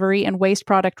nutrient delivery and waste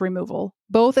product removal,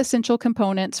 both essential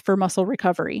components for muscle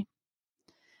recovery.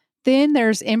 Then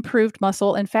there's improved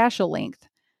muscle and fascial length.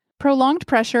 Prolonged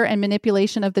pressure and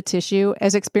manipulation of the tissue,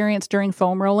 as experienced during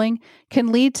foam rolling,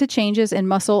 can lead to changes in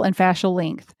muscle and fascial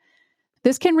length.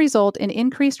 This can result in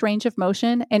increased range of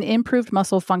motion and improved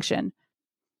muscle function.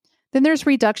 Then there's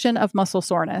reduction of muscle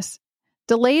soreness.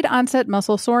 Delayed onset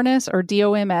muscle soreness, or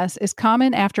DOMS, is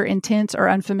common after intense or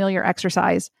unfamiliar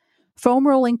exercise. Foam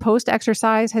rolling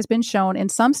post-exercise has been shown in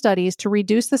some studies to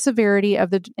reduce the severity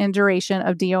and duration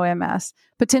of DOMS,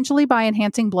 potentially by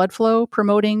enhancing blood flow,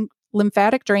 promoting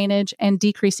lymphatic drainage, and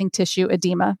decreasing tissue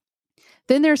edema.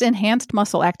 Then there's enhanced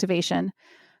muscle activation.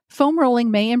 Foam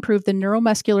rolling may improve the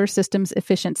neuromuscular system's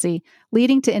efficiency,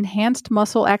 leading to enhanced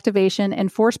muscle activation and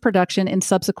force production in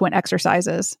subsequent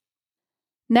exercises.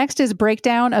 Next is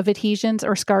breakdown of adhesions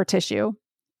or scar tissue.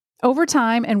 Over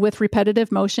time and with repetitive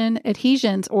motion,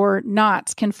 adhesions or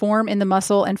knots can form in the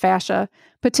muscle and fascia,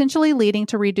 potentially leading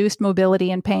to reduced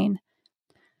mobility and pain.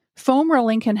 Foam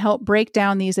rolling can help break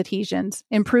down these adhesions,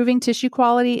 improving tissue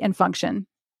quality and function.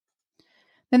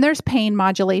 Then there's pain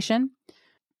modulation.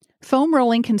 Foam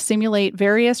rolling can simulate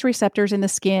various receptors in the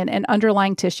skin and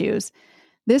underlying tissues.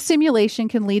 This simulation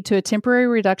can lead to a temporary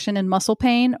reduction in muscle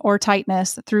pain or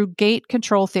tightness through gait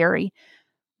control theory,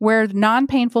 where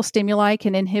non-painful stimuli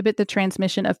can inhibit the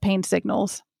transmission of pain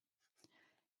signals.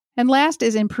 And last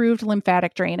is improved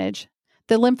lymphatic drainage.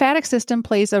 The lymphatic system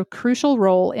plays a crucial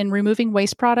role in removing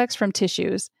waste products from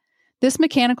tissues. This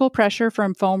mechanical pressure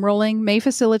from foam rolling may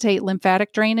facilitate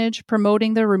lymphatic drainage,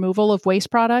 promoting the removal of waste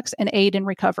products and aid in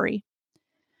recovery.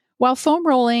 While foam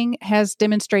rolling has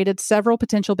demonstrated several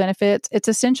potential benefits, it's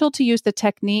essential to use the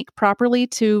technique properly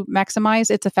to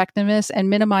maximize its effectiveness and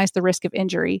minimize the risk of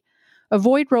injury.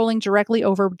 Avoid rolling directly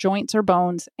over joints or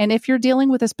bones, and if you're dealing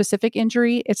with a specific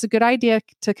injury, it's a good idea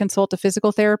to consult a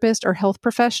physical therapist or health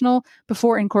professional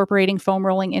before incorporating foam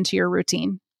rolling into your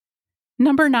routine.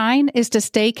 Number 9 is to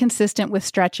stay consistent with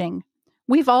stretching.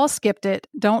 We've all skipped it,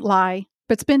 don't lie,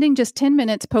 but spending just 10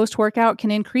 minutes post-workout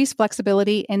can increase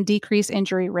flexibility and decrease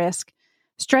injury risk.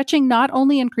 Stretching not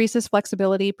only increases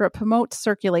flexibility, but promotes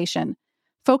circulation.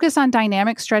 Focus on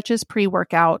dynamic stretches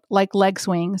pre-workout, like leg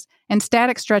swings, and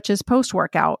static stretches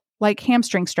post-workout, like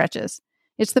hamstring stretches.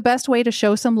 It's the best way to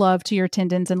show some love to your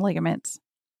tendons and ligaments.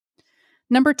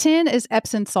 Number 10 is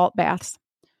Epsom salt baths.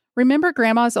 Remember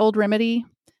Grandma's old remedy?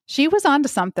 She was onto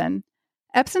something.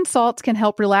 Epsom salts can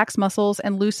help relax muscles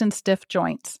and loosen stiff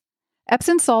joints.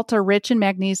 Epsom salts are rich in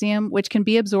magnesium, which can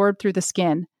be absorbed through the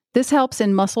skin. This helps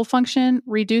in muscle function,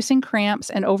 reducing cramps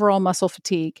and overall muscle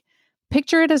fatigue.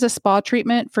 Picture it as a spa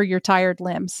treatment for your tired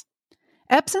limbs.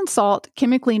 Epsom salt,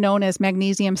 chemically known as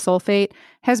magnesium sulfate,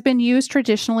 has been used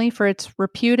traditionally for its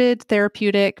reputed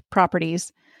therapeutic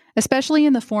properties, especially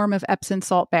in the form of Epsom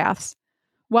salt baths.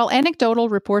 While anecdotal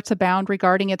reports abound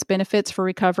regarding its benefits for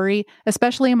recovery,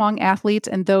 especially among athletes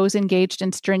and those engaged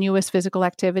in strenuous physical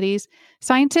activities,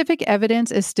 scientific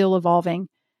evidence is still evolving.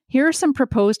 Here are some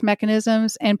proposed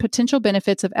mechanisms and potential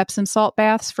benefits of Epsom salt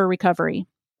baths for recovery.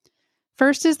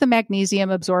 First is the magnesium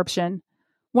absorption.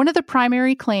 One of the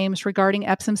primary claims regarding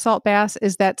Epsom salt baths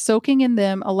is that soaking in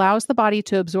them allows the body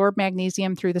to absorb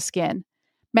magnesium through the skin.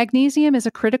 Magnesium is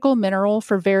a critical mineral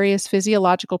for various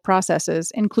physiological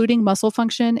processes, including muscle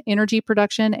function, energy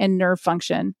production, and nerve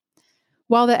function.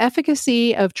 While the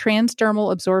efficacy of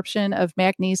transdermal absorption of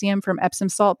magnesium from Epsom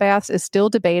salt baths is still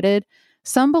debated,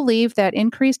 some believe that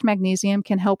increased magnesium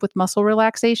can help with muscle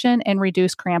relaxation and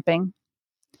reduce cramping.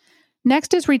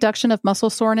 Next is reduction of muscle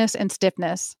soreness and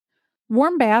stiffness.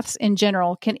 Warm baths in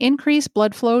general can increase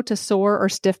blood flow to sore or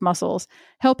stiff muscles,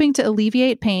 helping to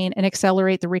alleviate pain and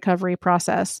accelerate the recovery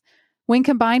process. When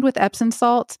combined with Epsom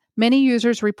salts, many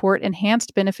users report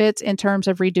enhanced benefits in terms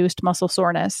of reduced muscle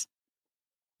soreness.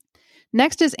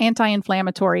 Next is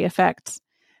anti-inflammatory effects.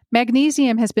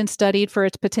 Magnesium has been studied for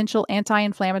its potential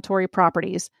anti-inflammatory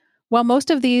properties. While most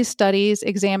of these studies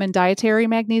examine dietary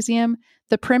magnesium,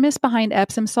 the premise behind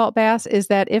Epsom salt baths is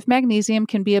that if magnesium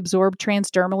can be absorbed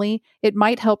transdermally, it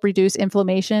might help reduce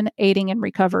inflammation, aiding in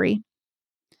recovery.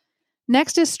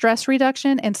 Next is stress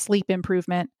reduction and sleep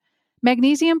improvement.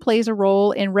 Magnesium plays a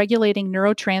role in regulating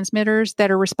neurotransmitters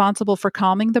that are responsible for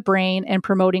calming the brain and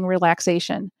promoting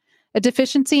relaxation. A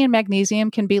deficiency in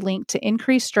magnesium can be linked to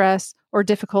increased stress or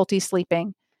difficulty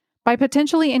sleeping. By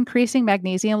potentially increasing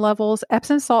magnesium levels,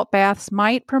 Epsom salt baths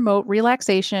might promote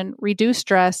relaxation, reduce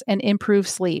stress, and improve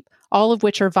sleep, all of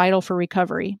which are vital for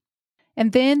recovery.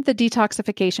 And then the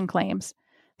detoxification claims.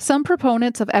 Some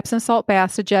proponents of Epsom salt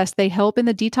baths suggest they help in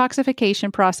the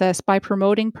detoxification process by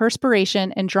promoting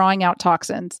perspiration and drawing out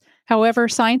toxins. However,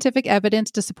 scientific evidence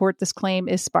to support this claim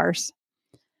is sparse.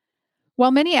 While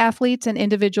many athletes and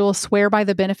individuals swear by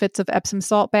the benefits of Epsom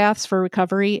salt baths for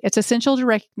recovery, it's essential to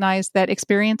recognize that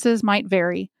experiences might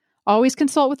vary. Always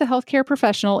consult with a healthcare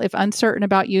professional if uncertain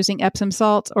about using Epsom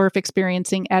salts or if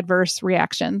experiencing adverse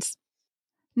reactions.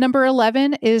 Number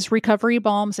 11 is recovery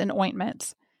balms and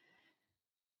ointments.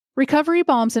 Recovery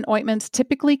balms and ointments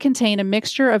typically contain a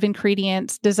mixture of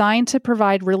ingredients designed to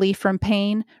provide relief from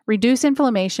pain, reduce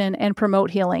inflammation, and promote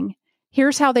healing.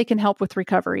 Here's how they can help with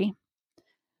recovery.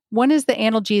 One is the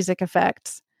analgesic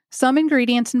effects. Some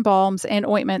ingredients in balms and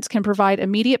ointments can provide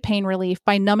immediate pain relief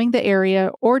by numbing the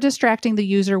area or distracting the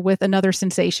user with another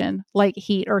sensation, like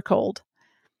heat or cold.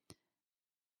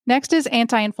 Next is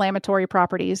anti-inflammatory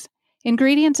properties.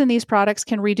 Ingredients in these products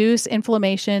can reduce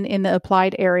inflammation in the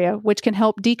applied area, which can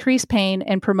help decrease pain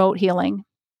and promote healing.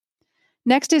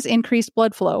 Next is increased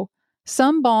blood flow.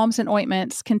 Some balms and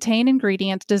ointments contain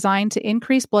ingredients designed to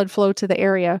increase blood flow to the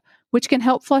area, which can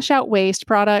help flush out waste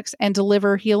products and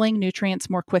deliver healing nutrients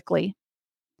more quickly.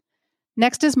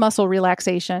 Next is muscle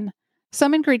relaxation.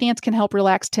 Some ingredients can help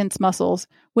relax tense muscles,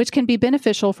 which can be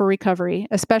beneficial for recovery,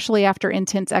 especially after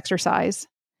intense exercise.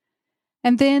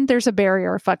 And then there's a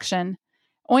barrier function.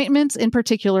 Ointments, in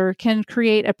particular, can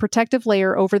create a protective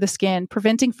layer over the skin,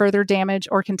 preventing further damage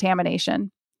or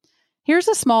contamination. Here's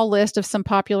a small list of some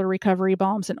popular recovery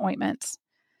balms and ointments.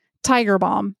 Tiger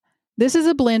Balm. This is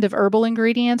a blend of herbal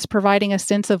ingredients, providing a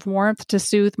sense of warmth to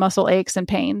soothe muscle aches and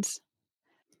pains.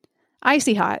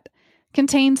 Icy Hot.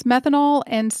 Contains methanol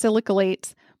and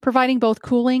salicylate, providing both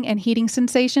cooling and heating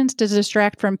sensations to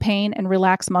distract from pain and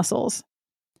relax muscles.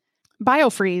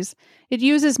 BioFreeze. It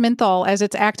uses menthol as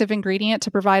its active ingredient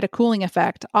to provide a cooling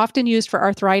effect, often used for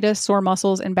arthritis, sore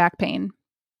muscles, and back pain.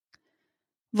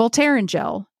 Voltaren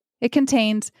Gel. It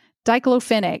contains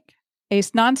diclofenac, a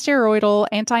non-steroidal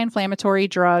anti-inflammatory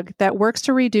drug that works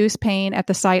to reduce pain at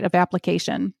the site of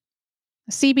application.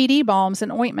 CBD balms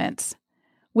and ointments.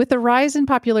 With the rise in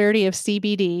popularity of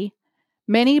CBD,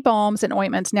 many balms and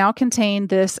ointments now contain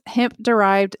this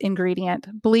hemp-derived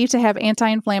ingredient, believed to have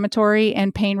anti-inflammatory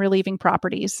and pain-relieving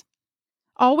properties.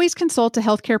 Always consult a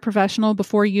healthcare professional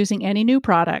before using any new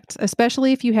products,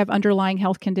 especially if you have underlying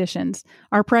health conditions,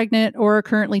 are pregnant, or are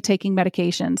currently taking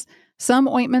medications. Some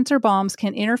ointments or balms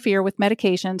can interfere with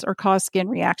medications or cause skin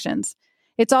reactions.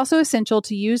 It's also essential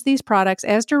to use these products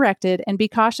as directed and be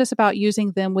cautious about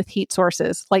using them with heat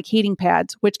sources, like heating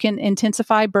pads, which can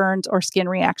intensify burns or skin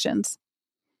reactions.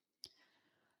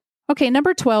 Okay,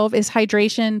 number 12 is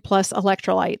hydration plus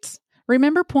electrolytes.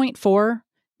 Remember point 4?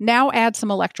 Now add some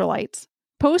electrolytes.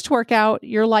 Post-workout,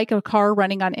 you're like a car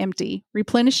running on empty.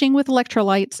 Replenishing with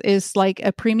electrolytes is like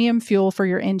a premium fuel for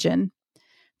your engine.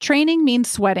 Training means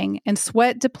sweating, and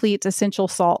sweat depletes essential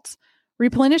salts.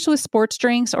 Replenish with sports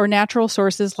drinks or natural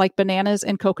sources like bananas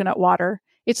and coconut water.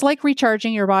 It's like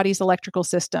recharging your body's electrical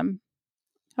system.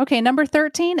 Okay, number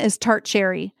 13 is tart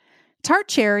cherry. Tart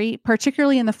cherry,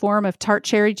 particularly in the form of tart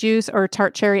cherry juice or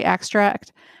tart cherry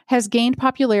extract, has gained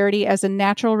popularity as a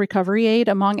natural recovery aid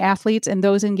among athletes and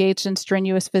those engaged in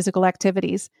strenuous physical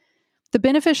activities. The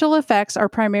beneficial effects are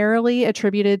primarily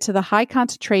attributed to the high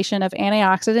concentration of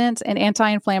antioxidants and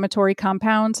anti-inflammatory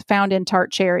compounds found in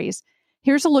tart cherries.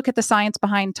 Here's a look at the science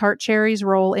behind tart cherry's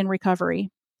role in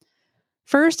recovery.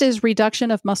 First is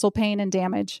reduction of muscle pain and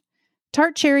damage.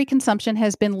 Tart cherry consumption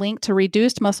has been linked to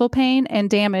reduced muscle pain and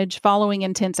damage following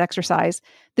intense exercise.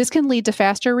 This can lead to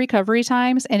faster recovery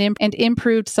times and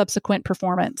improved subsequent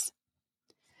performance.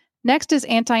 Next is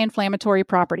anti-inflammatory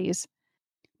properties.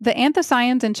 The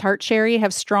anthocyanins in tart cherry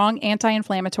have strong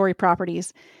anti-inflammatory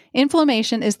properties.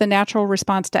 Inflammation is the natural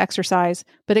response to exercise,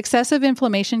 but excessive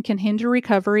inflammation can hinder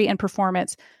recovery and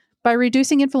performance. By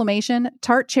reducing inflammation,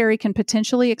 tart cherry can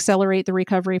potentially accelerate the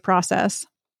recovery process.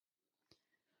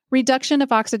 Reduction of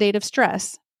oxidative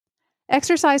stress.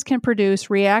 Exercise can produce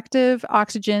reactive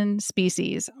oxygen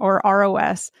species, or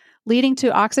ROS, leading to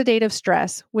oxidative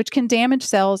stress, which can damage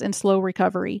cells and slow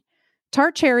recovery.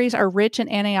 Tart cherries are rich in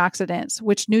antioxidants,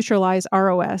 which neutralize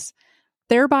ROS,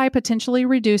 thereby potentially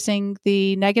reducing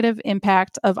the negative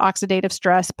impact of oxidative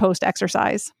stress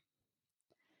post-exercise.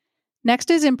 Next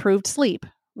is improved sleep.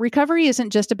 Recovery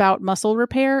isn't just about muscle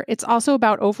repair, it's also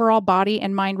about overall body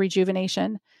and mind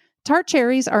rejuvenation. Tart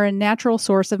cherries are a natural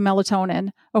source of melatonin,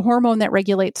 a hormone that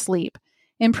regulates sleep.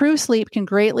 Improved sleep can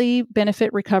greatly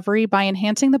benefit recovery by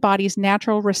enhancing the body's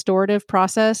natural restorative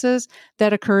processes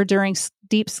that occur during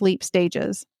deep sleep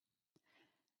stages.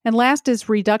 And last is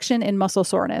reduction in muscle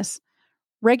soreness.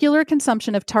 Regular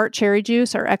consumption of tart cherry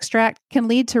juice or extract can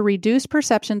lead to reduced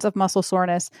perceptions of muscle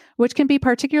soreness, which can be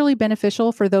particularly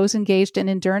beneficial for those engaged in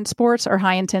endurance sports or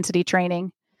high-intensity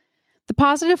training. The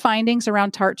positive findings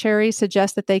around tart cherries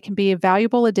suggest that they can be a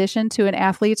valuable addition to an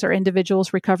athlete's or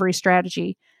individual's recovery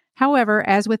strategy. However,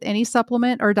 as with any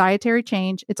supplement or dietary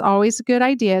change, it's always a good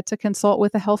idea to consult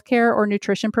with a healthcare or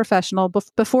nutrition professional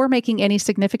before making any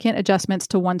significant adjustments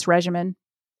to one's regimen.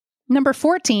 Number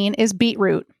 14 is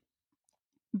beetroot.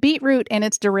 Beetroot and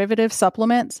its derivative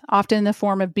supplements, often in the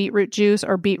form of beetroot juice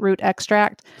or beetroot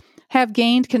extract, have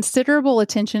gained considerable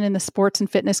attention in the sports and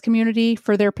fitness community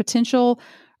for their potential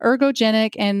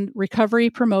ergogenic and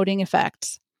recovery-promoting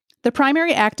effects. The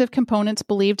primary active components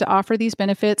believed to offer these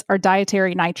benefits are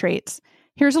dietary nitrates.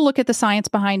 Here's a look at the science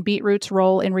behind beetroot's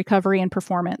role in recovery and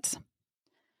performance.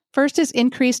 First is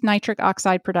increased nitric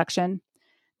oxide production.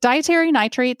 Dietary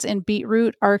nitrates in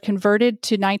beetroot are converted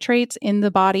to nitrates in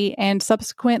the body and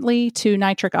subsequently to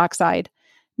nitric oxide.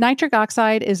 Nitric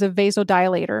oxide is a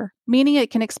vasodilator, meaning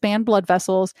it can expand blood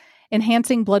vessels,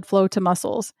 enhancing blood flow to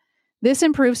muscles. This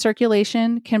improved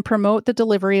circulation can promote the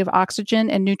delivery of oxygen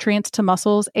and nutrients to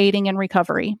muscles, aiding in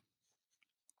recovery.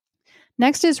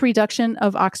 Next is reduction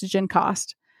of oxygen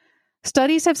cost.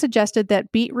 Studies have suggested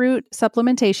that beetroot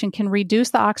supplementation can reduce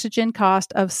the oxygen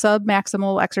cost of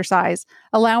submaximal exercise,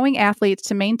 allowing athletes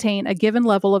to maintain a given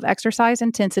level of exercise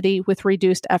intensity with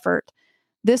reduced effort.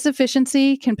 This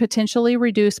efficiency can potentially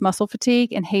reduce muscle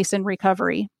fatigue and hasten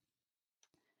recovery.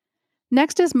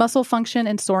 Next is muscle function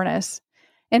and soreness.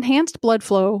 Enhanced blood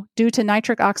flow due to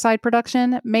nitric oxide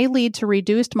production may lead to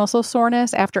reduced muscle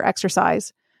soreness after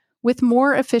exercise. With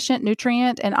more efficient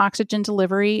nutrient and oxygen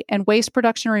delivery and waste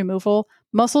production removal,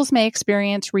 muscles may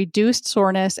experience reduced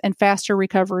soreness and faster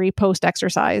recovery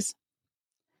post-exercise.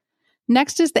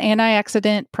 Next is the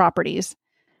antioxidant properties.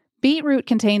 Beetroot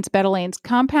contains betalains,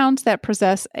 compounds that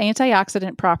possess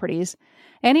antioxidant properties.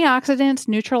 Antioxidants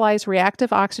neutralize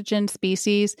reactive oxygen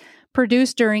species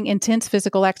produced during intense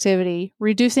physical activity,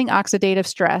 reducing oxidative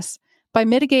stress. By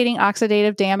mitigating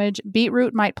oxidative damage,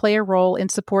 beetroot might play a role in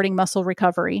supporting muscle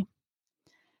recovery.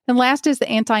 And last is the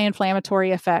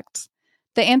anti-inflammatory effects.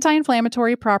 The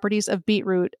anti-inflammatory properties of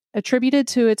beetroot, attributed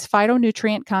to its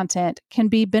phytonutrient content, can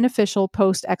be beneficial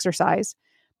post-exercise.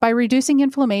 By reducing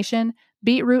inflammation,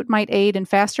 beetroot might aid in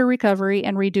faster recovery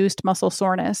and reduced muscle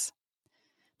soreness.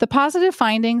 The positive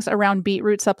findings around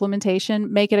beetroot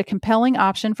supplementation make it a compelling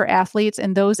option for athletes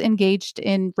and those engaged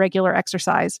in regular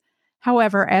exercise.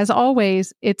 However, as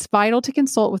always, it's vital to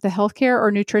consult with a healthcare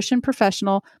or nutrition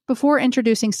professional before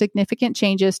introducing significant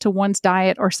changes to one's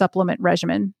diet or supplement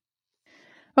regimen.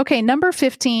 Okay, number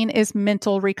 15 is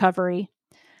mental recovery.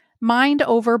 Mind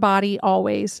over body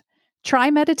always. Try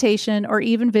meditation or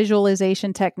even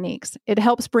visualization techniques. It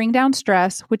helps bring down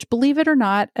stress, which, believe it or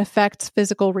not, affects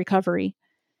physical recovery.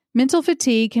 Mental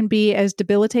fatigue can be as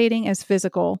debilitating as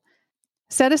physical.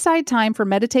 Set aside time for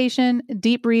meditation,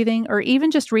 deep breathing, or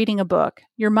even just reading a book.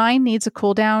 Your mind needs a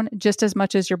cool down just as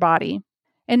much as your body.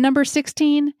 And number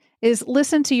 16 is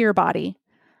listen to your body.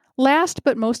 Last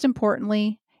but most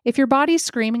importantly, if your body's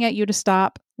screaming at you to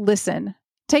stop, listen.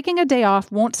 Taking a day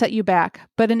off won't set you back,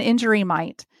 but an injury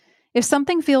might. If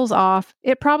something feels off,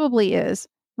 it probably is.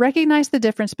 Recognize the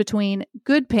difference between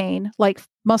good pain, like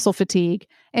muscle fatigue,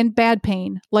 and bad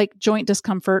pain, like joint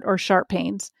discomfort or sharp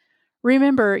pains.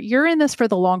 Remember, you're in this for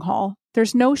the long haul.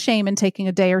 There's no shame in taking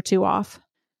a day or two off.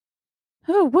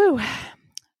 Oh, woo.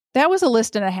 That was a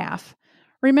list and a half.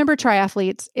 Remember,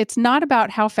 triathletes, it's not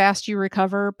about how fast you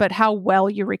recover, but how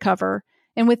well you recover.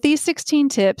 And with these 16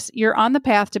 tips, you're on the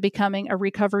path to becoming a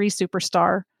recovery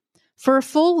superstar. For a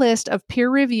full list of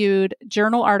peer-reviewed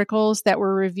journal articles that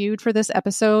were reviewed for this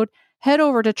episode, head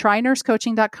over to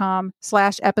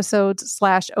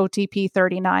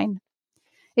trynursecoaching.com/episodes/OTP39.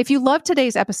 If you loved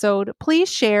today's episode, please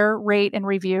share, rate, and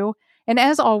review. And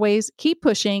as always, keep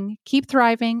pushing, keep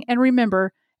thriving, and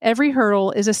remember, every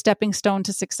hurdle is a stepping stone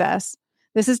to success.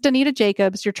 This is Danita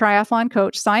Jacobs, your triathlon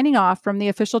coach, signing off from the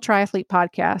official Triathlete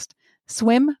podcast.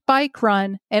 Swim, bike,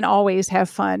 run, and always have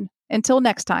fun. Until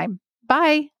next time,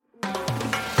 bye.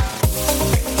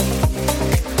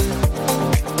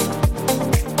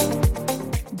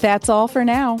 That's all for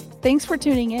now. Thanks for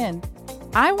tuning in.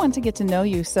 I want to get to know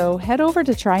you, so head over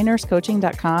to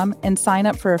trynursecoaching.com and sign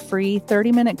up for a free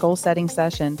 30-minute goal-setting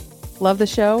session. Love the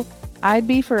show? I'd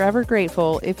be forever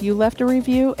grateful if you left a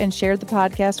review and shared the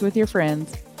podcast with your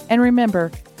friends. And remember,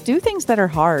 do things that are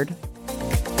hard.